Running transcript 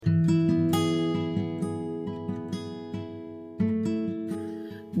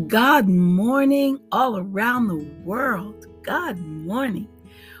God morning all around the world. God morning.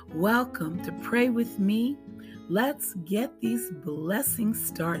 Welcome to Pray With Me. Let's get these blessings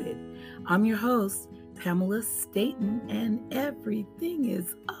started. I'm your host, Pamela Staten, and everything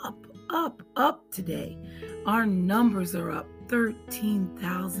is up today. Our numbers are up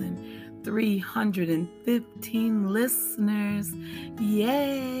 13,315 listeners.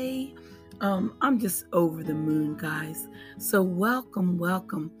 Yay! I'm just over the moon, guys. So welcome.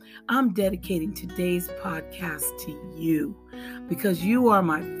 I'm dedicating today's podcast to you because you are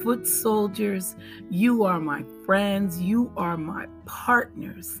my foot soldiers. You are my friends. You are my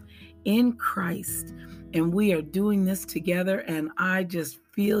partners in Christ. And we are doing this together, and I just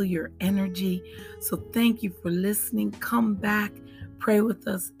feel your energy. So thank you for listening. Come back, pray with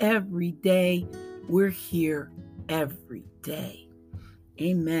us every day. We're here every day.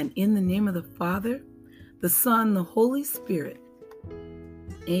 Amen. In the name of the Father, the Son, the Holy Spirit.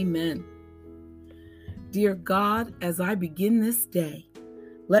 Amen. Dear God, as I begin this day,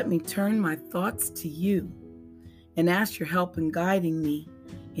 let me turn my thoughts to you and ask your help in guiding me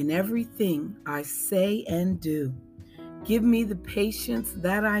in everything I say and do. Give me the patience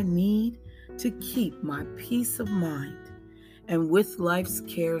that I need to keep my peace of mind. And with life's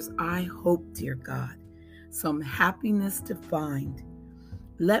cares, I hope, dear God, some happiness to find.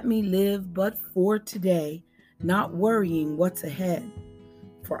 Let me live but for today, not worrying what's ahead.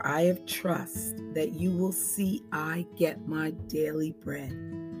 For I have trust that you will see I get my daily bread.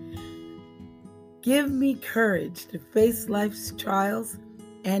 Give me courage to face life's trials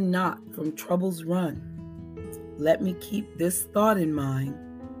and not from troubles run. Let me keep this thought in mind,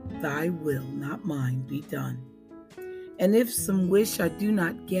 thy will, not mine, be done. And if some wish I do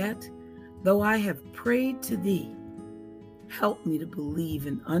not get, though I have prayed to thee, help me to believe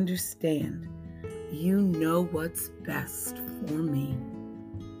and understand you know what's best for me.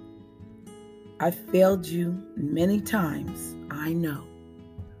 I've failed you many times, I know.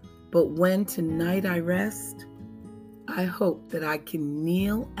 But when tonight I rest, I hope that I can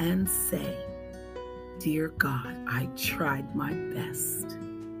kneel and say, dear God, I tried my best.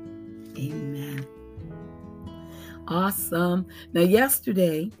 Amen. Awesome. Now,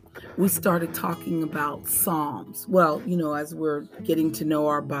 yesterday, we started talking about Psalms. Well, as we're getting to know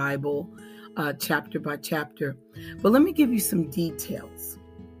our Bible chapter by chapter. But let me give you some details.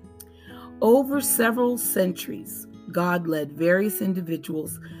 Over several centuries, God led various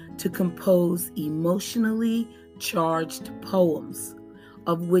individuals to compose emotionally charged poems,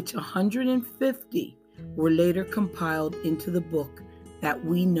 of which 150 were later compiled into the book that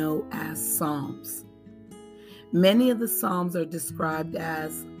we know as Psalms. Many of the Psalms are described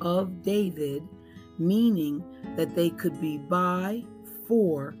as of David, meaning that they could be by,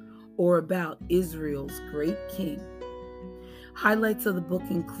 for, or about Israel's great king. Highlights of the book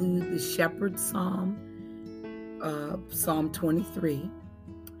include the Shepherd's Psalm, Psalm 23,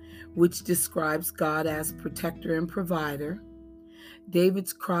 which describes God as protector and provider,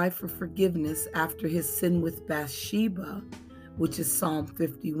 David's cry for forgiveness after his sin with Bathsheba, which is Psalm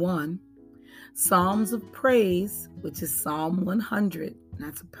 51, Psalms of Praise, which is Psalm 100,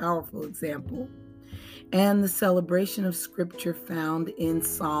 that's a powerful example, and the celebration of Scripture found in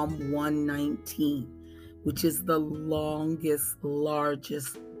Psalm 119, which is the largest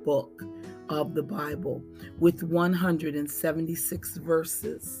book of the Bible, with 176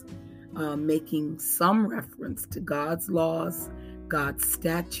 verses, making some reference to God's laws, God's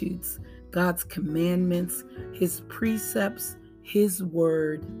statutes, God's commandments, His precepts, His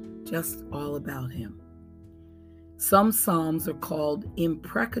word, just all about Him. Some Psalms are called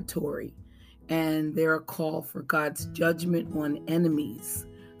imprecatory, and they're a call for God's judgment on enemies,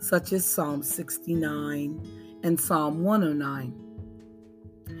 such as Psalm 69 and Psalm 109.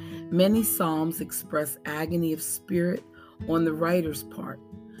 Many Psalms express agony of spirit on the writer's part,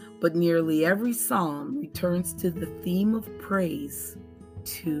 but nearly every Psalm returns to the theme of praise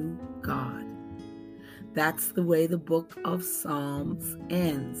to God. That's the way the book of Psalms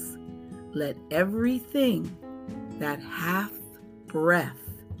ends. Let everything that hath breath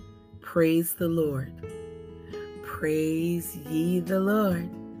praise the Lord. Praise ye the Lord.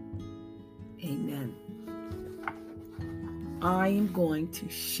 Amen. I am going to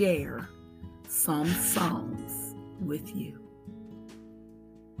share some songs with you.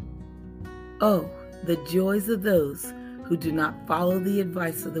 Oh, the joys of those who do not follow the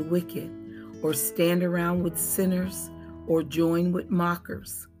advice of the wicked, or stand around with sinners, or join with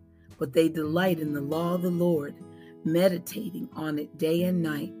mockers, but they delight in the law of the Lord, meditating on it day and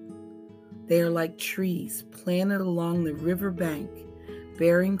night. They are like trees planted along the river bank,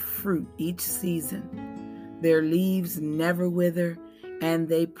 bearing fruit each season. Their leaves never wither, and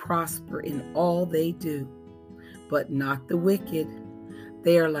they prosper in all they do. But not the wicked.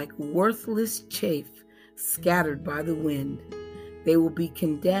 They are like worthless chaff scattered by the wind. They will be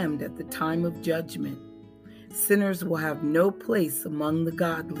condemned at the time of judgment. Sinners will have no place among the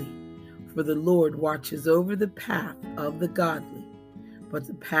godly, for the Lord watches over the path of the godly, but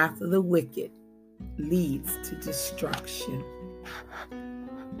the path of the wicked leads to destruction.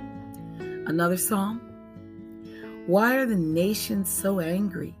 Another psalm. Why are the nations so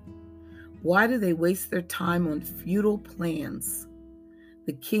angry? Why do they waste their time on futile plans?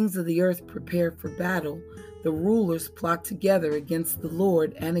 The kings of the earth prepare for battle. The rulers plot together against the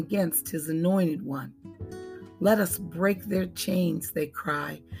Lord and against his anointed one. Let us break their chains, they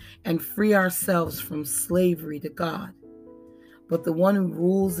cry, and free ourselves from slavery to God. But the one who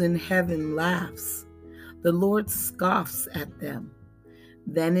rules in heaven laughs. The Lord scoffs at them.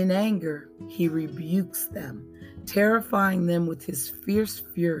 Then in anger, he rebukes them, terrifying them with his fierce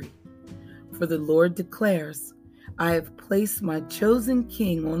fury. For the Lord declares, I have placed my chosen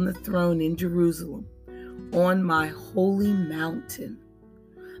king on the throne in Jerusalem, on my holy mountain.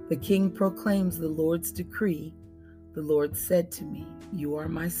 The king proclaims the Lord's decree. The Lord said to me, You are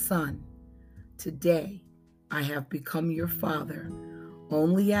my son. Today I have become your father.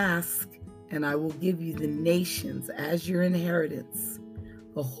 Only ask, and I will give you the nations as your inheritance,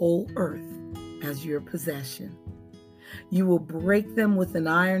 the whole earth as your possession. You will break them with an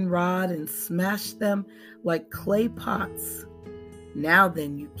iron rod and smash them like clay pots. Now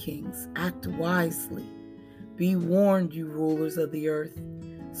then, you kings, act wisely. Be warned, you rulers of the earth.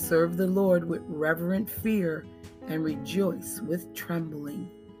 Serve the Lord with reverent fear and rejoice with trembling.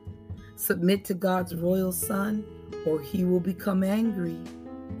 Submit to God's royal Son, or he will become angry,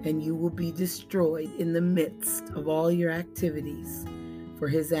 and you will be destroyed in the midst of all your activities. For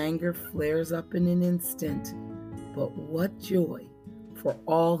his anger flares up in an instant. But what joy for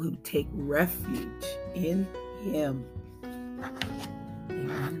all who take refuge in him.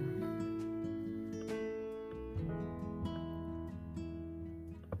 Amen.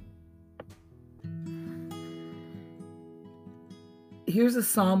 Here's a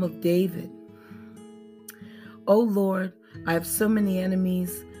psalm of David. O Lord, I have so many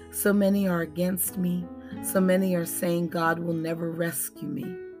enemies, so many are against me, so many are saying God will never rescue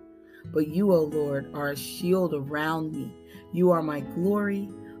me. But you, O Lord, are a shield around me. You are my glory,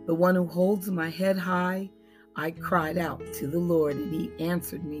 the one who holds my head high. I cried out to the Lord, and he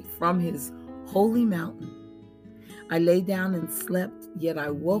answered me from his holy mountain. I lay down and slept, yet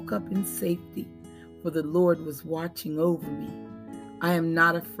I woke up in safety, for the Lord was watching over me. I am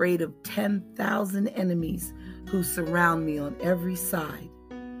not afraid of 10,000 enemies who surround me on every side.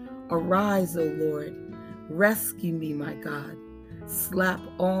 Arise, O Lord, rescue me, my God. Slap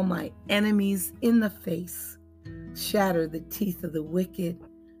all my enemies in the face. Shatter the teeth of the wicked.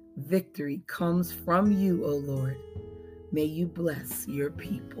 Victory comes from you, O Lord. May you bless your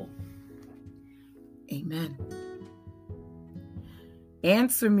people. Amen.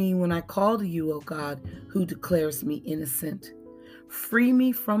 Answer me when I call to you, O God, who declares me innocent. Free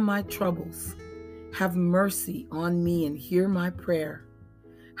me from my troubles. Have mercy on me and hear my prayer.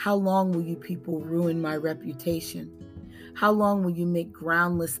 How long will you people ruin my reputation? How long will you make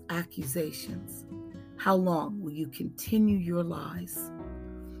groundless accusations? How long will you continue your lies?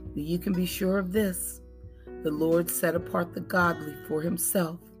 But you can be sure of this. The Lord set apart the godly for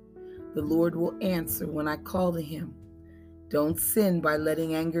himself. The Lord will answer when I call to him. Don't sin by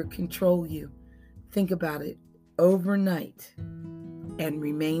letting anger control you. Think about it overnight and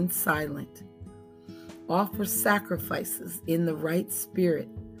remain silent. Offer sacrifices in the right spirit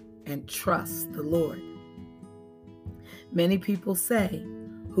and trust the Lord. Many people say,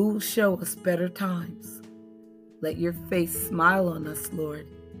 who will show us better times? Let your face smile on us, Lord.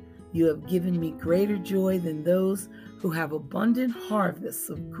 You have given me greater joy than those who have abundant harvests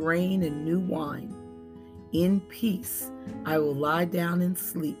of grain and new wine. In peace I will lie down and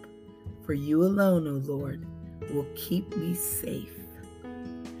sleep, for you alone, O Lord, will keep me safe.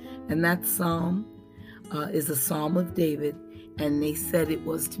 And that psalm is a psalm of David, and they said it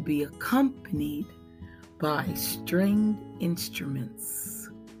was to be accompanied by stringed instruments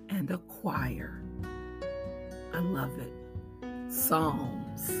and a choir. I love it.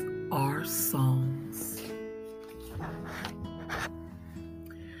 Psalms are songs.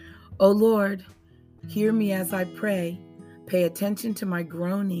 O Lord, hear me as I pray. Pay attention to my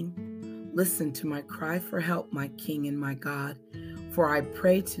groaning. Listen to my cry for help, my King and my God, for I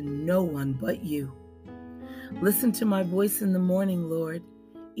pray to no one but you. Listen to my voice in the morning, Lord.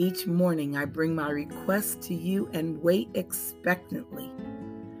 Each morning I bring my request to you and wait expectantly.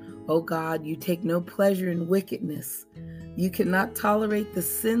 O God, you take no pleasure in wickedness, You cannot tolerate the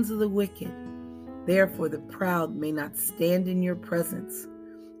sins of the wicked. Therefore, the proud may not stand in your presence,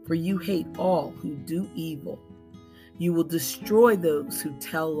 for you hate all who do evil. You will destroy those who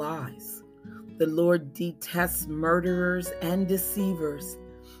tell lies. The Lord detests murderers and deceivers.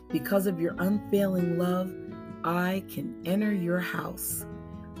 Because of your unfailing love, I can enter your house.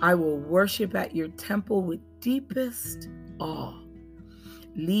 I will worship at your temple with deepest awe.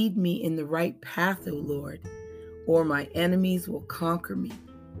 Lead me in the right path, O Lord, or my enemies will conquer me.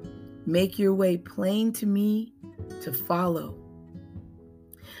 Make your way plain to me to follow.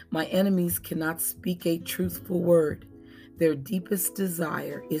 My enemies cannot speak a truthful word. Their deepest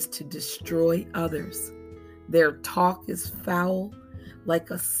desire is to destroy others. Their talk is foul,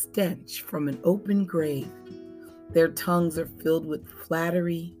 like a stench from an open grave. Their tongues are filled with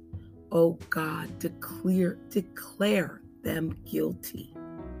flattery. O God, declare them guilty.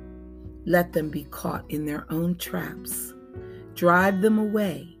 Let them be caught in their own traps. Drive them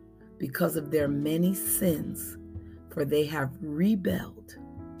away because of their many sins, for they have rebelled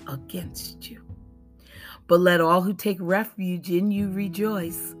against you. But let all who take refuge in you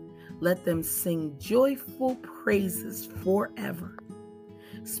rejoice. Let them sing joyful praises forever.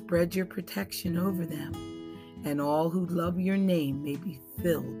 Spread your protection over them, and all who love your name may be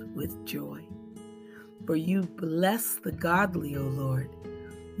filled with joy. For you bless the godly, O Lord.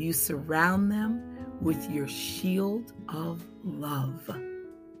 You surround them with your shield of love.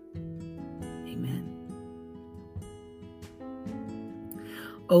 Amen.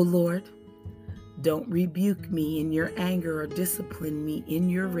 O Lord, don't rebuke me in your anger or discipline me in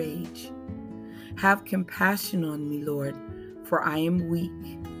your rage. Have compassion on me, Lord, for I am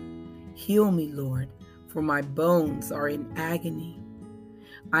weak. Heal me, Lord, for my bones are in agony.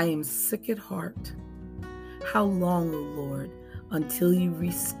 I am sick at heart. How long, O Lord, until you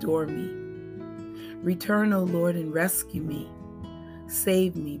restore me? Return, O Lord, and rescue me.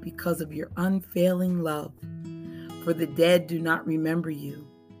 Save me because of your unfailing love. For the dead do not remember you,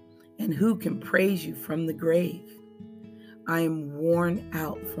 and who can praise you from the grave? I am worn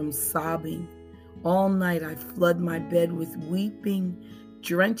out from sobbing. All night I flood my bed with weeping,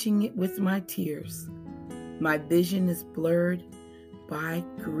 drenching it with my tears. My vision is blurred by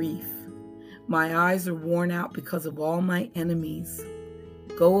grief. My eyes are worn out because of all my enemies.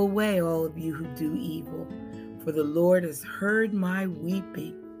 Go away, all of you who do evil, for the Lord has heard my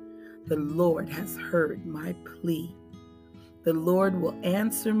weeping. The Lord has heard my plea. The Lord will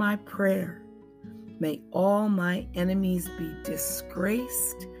answer my prayer. May all my enemies be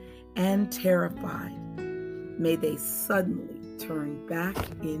disgraced and terrified. May they suddenly turn back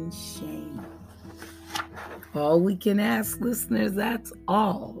in shame. All we can ask, listeners, that's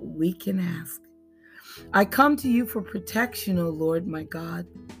all we can ask. I come to you for protection, O Lord, my God.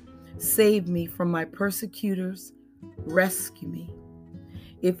 Save me from my persecutors. Rescue me.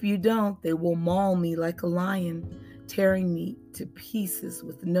 If you don't, they will maul me like a lion, tearing me to pieces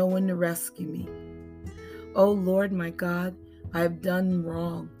with no one to rescue me. O Lord, my God, I have done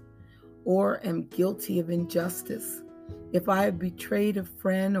wrong or am guilty of injustice. If I have betrayed a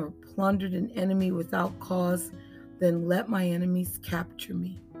friend or plundered an enemy without cause, then let my enemies capture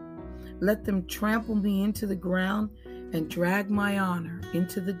me. Let them trample me into the ground and drag my honor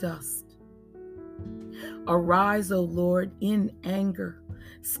into the dust. Arise, O Lord, in anger.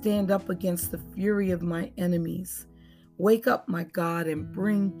 Stand up against the fury of my enemies. Wake up, my God, and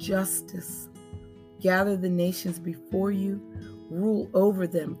bring justice. Gather the nations before you. Rule over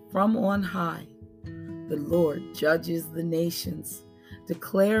them from on high. The Lord judges the nations.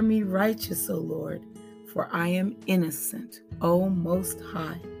 Declare me righteous, O Lord, for I am innocent, O Most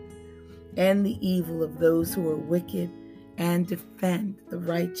High. End the evil of those who are wicked and defend the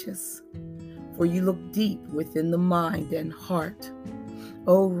righteous. For you look deep within the mind and heart.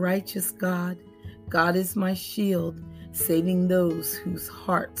 O righteous God, God is my shield, saving those whose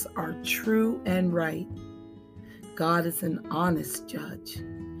hearts are true and right. God is an honest judge.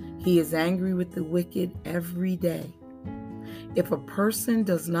 He is angry with the wicked every day. If a person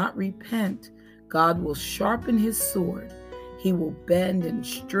does not repent, God will sharpen his sword. He will bend and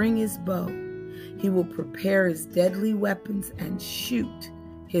string his bow. He will prepare his deadly weapons and shoot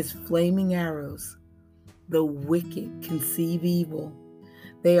his flaming arrows. The wicked conceive evil.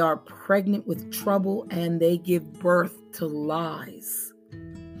 They are pregnant with trouble and they give birth to lies.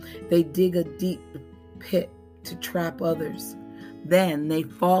 They dig a deep pit to trap others. Then they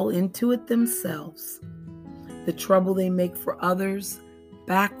fall into it themselves. The trouble they make for others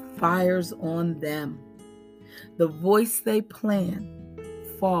backfires on them. The voice they plan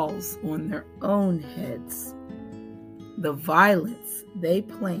falls on their own heads. The violence they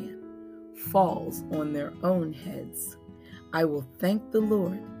plan falls on their own heads. I will thank the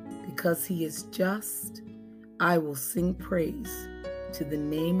Lord because he is just. I will sing praise to the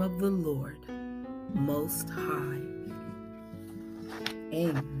name of the Lord Most High.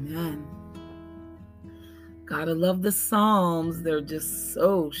 Amen. Gotta love the Psalms. They're just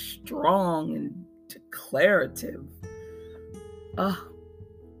so strong and declarative.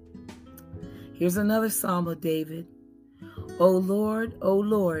 Here's another Psalm of David. O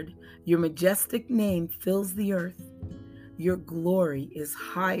Lord, your majestic name fills the earth. Your glory is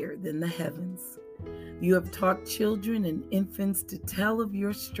higher than the heavens. You have taught children and infants to tell of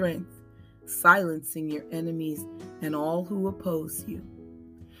your strength, silencing your enemies and all who oppose you.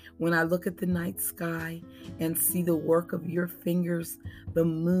 When I look at the night sky and see the work of your fingers, the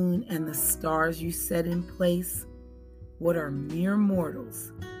moon and the stars you set in place, what are mere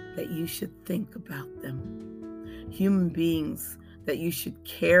mortals that you should think about them? Human beings that you should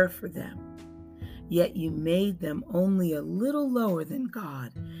care for them. Yet you made them only a little lower than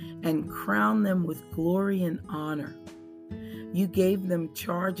God and crowned them with glory and honor. You gave them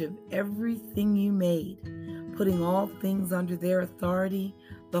charge of everything you made, putting all things under their authority,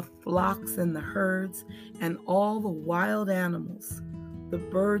 the flocks and the herds, and all the wild animals, the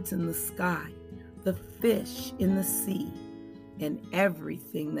birds in the sky, the fish in the sea, and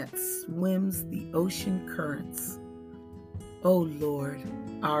everything that swims the ocean currents. O Lord,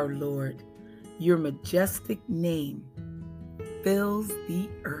 our Lord, your majestic name fills the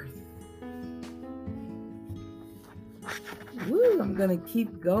earth. Woo, I'm going to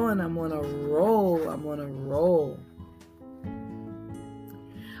keep going. I'm on a roll.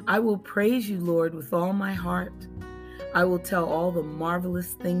 I will praise you, Lord, with all my heart. I will tell all the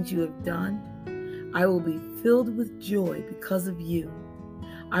marvelous things you have done. I will be filled with joy because of you.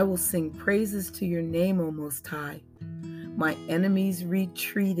 I will sing praises to your name, O Most High. My enemies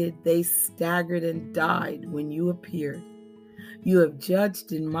retreated, they staggered and died when you appeared. You have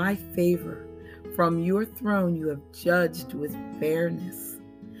judged in my favor. From your throne you have judged with fairness.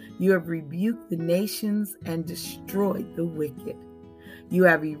 You have rebuked the nations and destroyed the wicked. You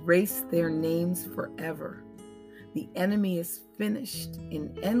have erased their names forever. The enemy is finished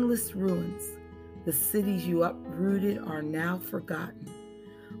in endless ruins. The cities you uprooted are now forgotten.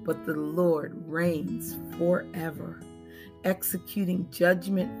 But the Lord reigns forever, executing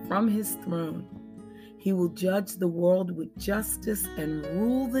judgment from his throne. He will judge the world with justice and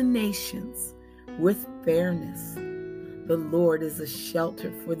rule the nations with fairness. The Lord is a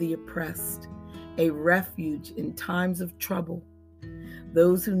shelter for the oppressed, a refuge in times of trouble.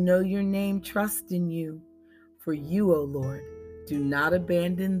 Those who know your name trust in you. For you, O Lord, do not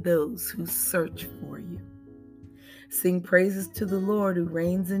abandon those who search for you. Sing praises to the Lord who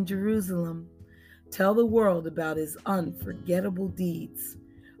reigns in Jerusalem. Tell the world about his unforgettable deeds.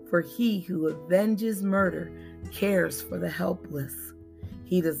 For he who avenges murder cares for the helpless.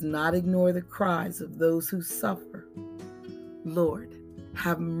 He does not ignore the cries of those who suffer. Lord,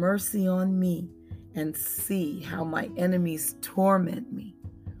 have mercy on me and see how my enemies torment me.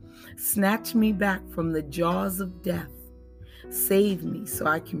 Snatch me back from the jaws of death. Save me so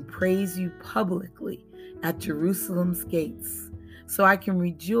I can praise you publicly at Jerusalem's gates, so I can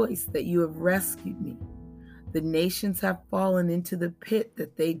rejoice that you have rescued me. The nations have fallen into the pit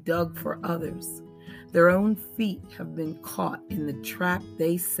that they dug for others. Their own feet have been caught in the trap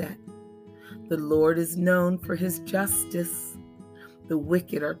they set. The Lord is known for his justice. The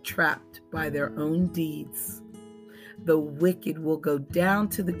wicked are trapped by their own deeds. The wicked will go down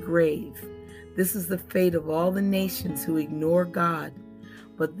to the grave. This is the fate of all the nations who ignore God.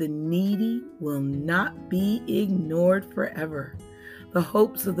 But the needy will not be ignored forever. The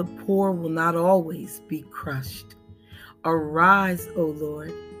hopes of the poor will not always be crushed. Arise, O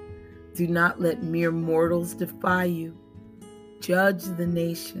Lord. Do not let mere mortals defy you. Judge the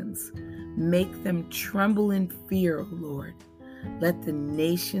nations. Make them tremble in fear, O Lord. Let the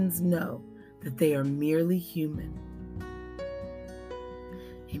nations know that they are merely human.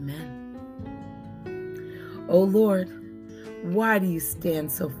 Amen. O Lord, why do you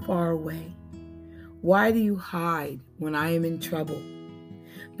stand so far away? Why do you hide when I am in trouble?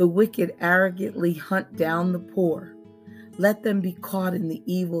 The wicked arrogantly hunt down the poor. Let them be caught in the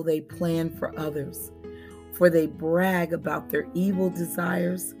evil they plan for others. For they brag about their evil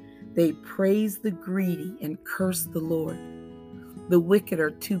desires. They praise the greedy and curse the Lord. The wicked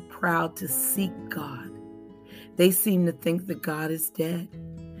are too proud to seek God. They seem to think that God is dead.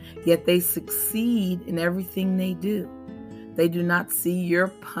 Yet they succeed in everything they do. They do not see your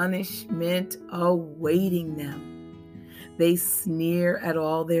punishment awaiting them. They sneer at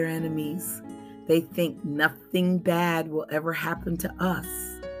all their enemies. They think nothing bad will ever happen to us.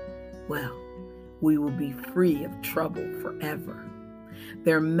 Well, we will be free of trouble forever.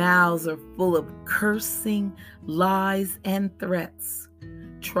 Their mouths are full of cursing, lies, and threats.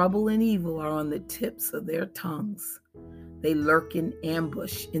 Trouble and evil are on the tips of their tongues. They lurk in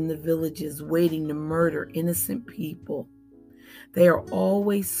ambush in the villages, waiting to murder innocent people. They are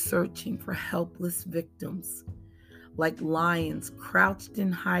always searching for helpless victims. Like lions crouched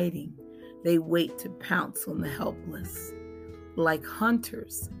in hiding, they wait to pounce on the helpless. Like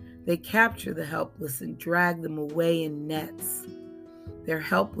hunters, they capture the helpless and drag them away in nets. Their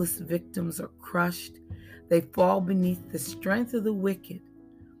helpless victims are crushed. They fall beneath the strength of the wicked.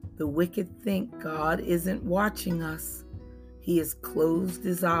 The wicked think God isn't watching us. He has closed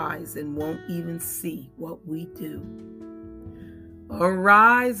his eyes and won't even see what we do.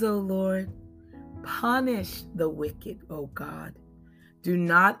 Arise, O Lord. Punish the wicked, O God. Do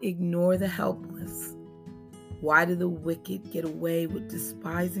not ignore the helpless. Why do the wicked get away with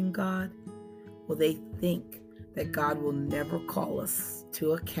despising God? Well, they think that God will never call us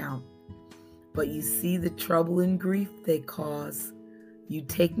to account. But you see the trouble and grief they cause. You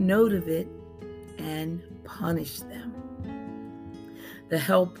take note of it and punish them. The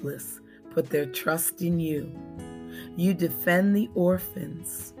helpless put their trust in you. You defend the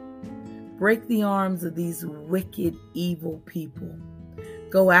orphans. Break the arms of these wicked, evil people.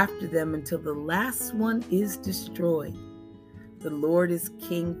 Go after them until the last one is destroyed. The Lord is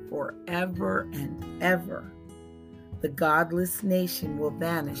king forever and ever. The godless nation will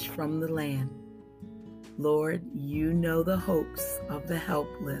vanish from the land. Lord, you know the hopes of the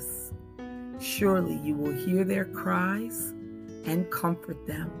helpless. Surely you will hear their cries and comfort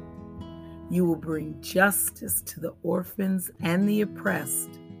them. You will bring justice to the orphans and the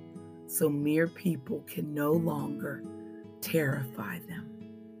oppressed, so mere people can no longer terrify them.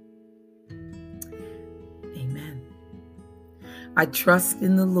 Amen. I trust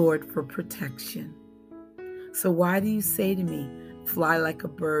in the Lord for protection. So why do you say to me, fly like a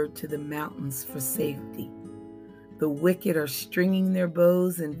bird to the mountains for safety? The wicked are stringing their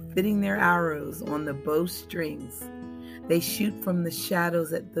bows and fitting their arrows on the bowstrings. They shoot from the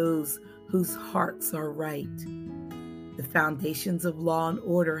shadows at those whose hearts are right. The foundations of law and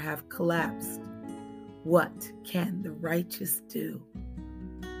order have collapsed. What can the righteous do?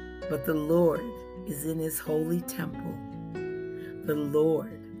 But the Lord is in his holy temple. The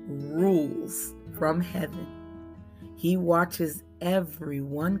Lord rules from heaven. He watches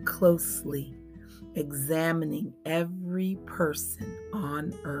everyone closely, examining every person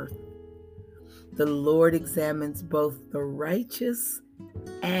on earth. The Lord examines both the righteous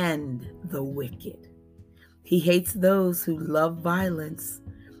and the wicked. He hates those who love violence,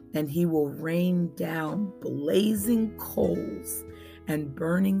 and he will rain down blazing coals and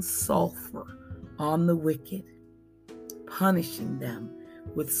burning sulfur on the wicked, punishing them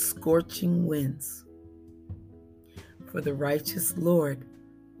with scorching winds. For the righteous Lord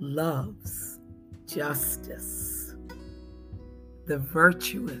loves justice. The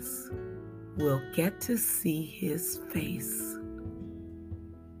virtuous will get to see his face.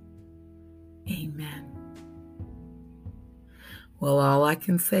 Amen. Well, all I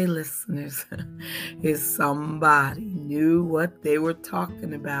can say, listeners, is somebody knew what they were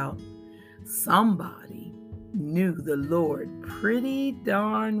talking about. Somebody knew the Lord pretty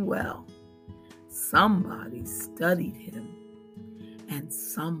darn well. Somebody studied him, and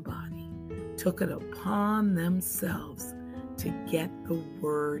somebody took it upon themselves to get the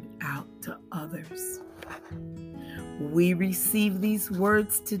word out to others. We receive these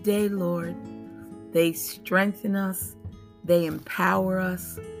words today, Lord. They strengthen us. They empower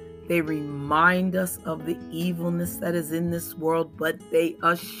us. They remind us of the evilness that is in this world, but they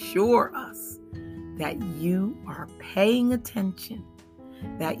assure us that you are paying attention,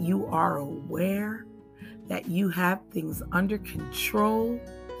 that you are aware, that you have things under control,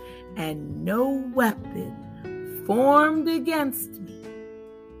 and no weapon formed against me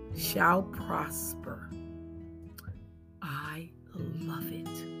shall prosper. I love it.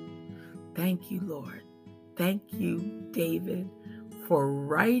 Thank you, Lord. Thank you, David, for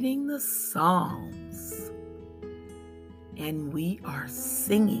writing the Psalms. And we are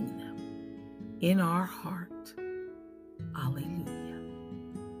singing them in our heart. Hallelujah.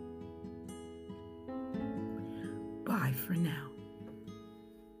 Bye for now.